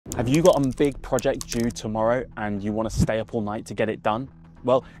Have you got a big project due tomorrow and you want to stay up all night to get it done?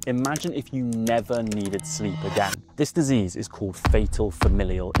 Well, imagine if you never needed sleep again. This disease is called fatal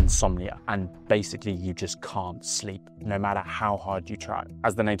familial insomnia, and basically you just can't sleep, no matter how hard you try.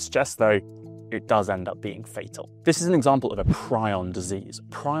 As the name suggests though, it does end up being fatal. This is an example of a prion disease.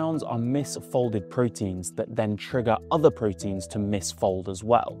 Prions are misfolded proteins that then trigger other proteins to misfold as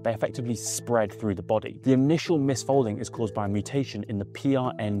well. They effectively spread through the body. The initial misfolding is caused by a mutation in the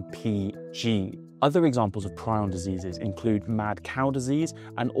PRNP gene. Other examples of prion diseases include mad cow disease,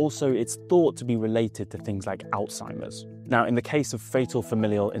 and also it's thought to be related to things like Alzheimer's. Now, in the case of fatal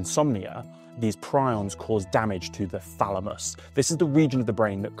familial insomnia, these prions cause damage to the thalamus. This is the region of the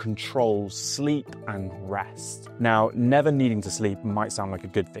brain that controls sleep and rest. Now, never needing to sleep might sound like a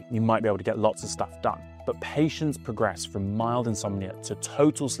good thing. You might be able to get lots of stuff done. But patients progress from mild insomnia to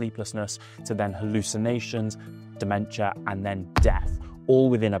total sleeplessness to then hallucinations, dementia, and then death, all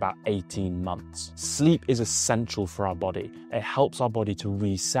within about 18 months. Sleep is essential for our body. It helps our body to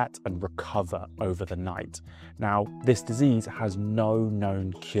reset and recover over the night. Now, this disease has no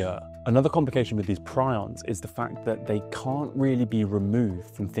known cure. Another complication with these prions is the fact that they can't really be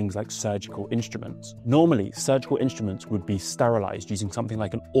removed from things like surgical instruments. Normally, surgical instruments would be sterilized using something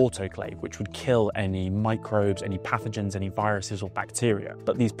like an autoclave, which would kill any microbes, any pathogens, any viruses or bacteria.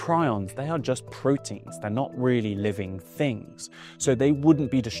 But these prions, they are just proteins. They're not really living things. So they wouldn't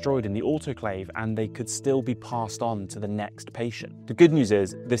be destroyed in the autoclave and they could still be passed on to the next patient. The good news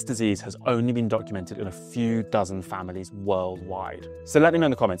is this disease has only been documented in a few dozen families worldwide. So let me know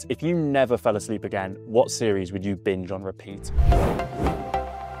in the comments, if you never fell asleep again, what series would you binge on repeat?